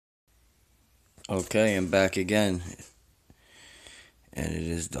Okay, I'm back again, and it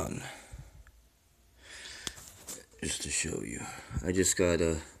is done. Just to show you, I just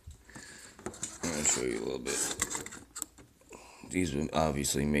gotta. I'm gonna show you a little bit. These were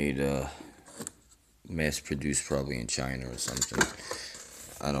obviously made, mass produced, probably in China or something.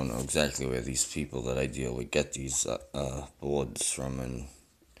 I don't know exactly where these people that I deal with get these boards from,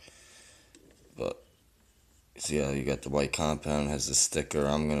 but see how you got the white compound has the sticker.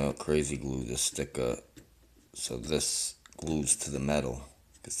 I'm gonna crazy glue the sticker so this glues to the metal,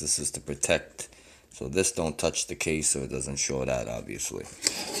 because this is to protect, so this don't touch the case so it doesn't short out, obviously.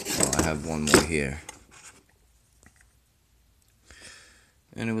 Now I have one more here,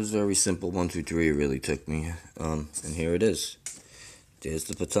 and it was very simple. 1, 2, 3, it really took me, and here it is. There's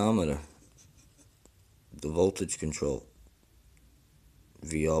the pottometer, the voltage control,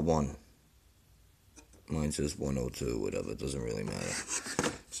 VR1. Mine says 102, whatever, it doesn't really matter.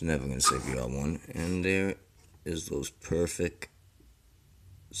 It's never gonna say VR1. And there is those perfect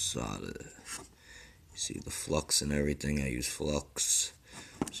solder. You see the flux and everything. I use flux,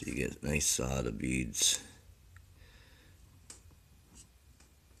 so you get nice solder beads.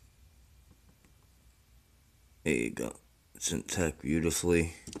 There you go. It's intact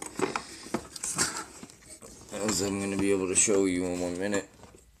beautifully, as I'm going to be able to show you in 1 minute.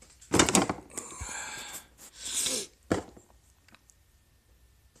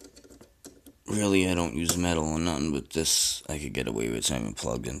 Really, I don't use metal or nothing, but this I could get away with having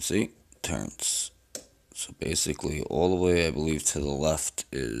plugged in. See? Turns. So basically, all the way, I believe, to the left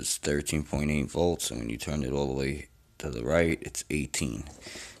is 13.8 volts, and when you turn it all the way to the right, it's 18.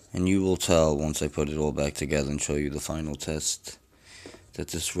 And you will tell once I put it all back together and show you the final test that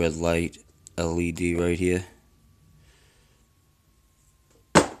this red light LED right here,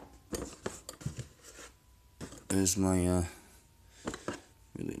 there's my,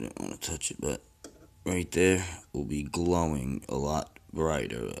 really don't want to touch it, but right there will be glowing a lot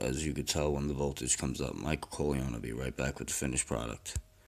brighter, as you could tell when the voltage comes up. Michael Corleone will be right back with the finished product.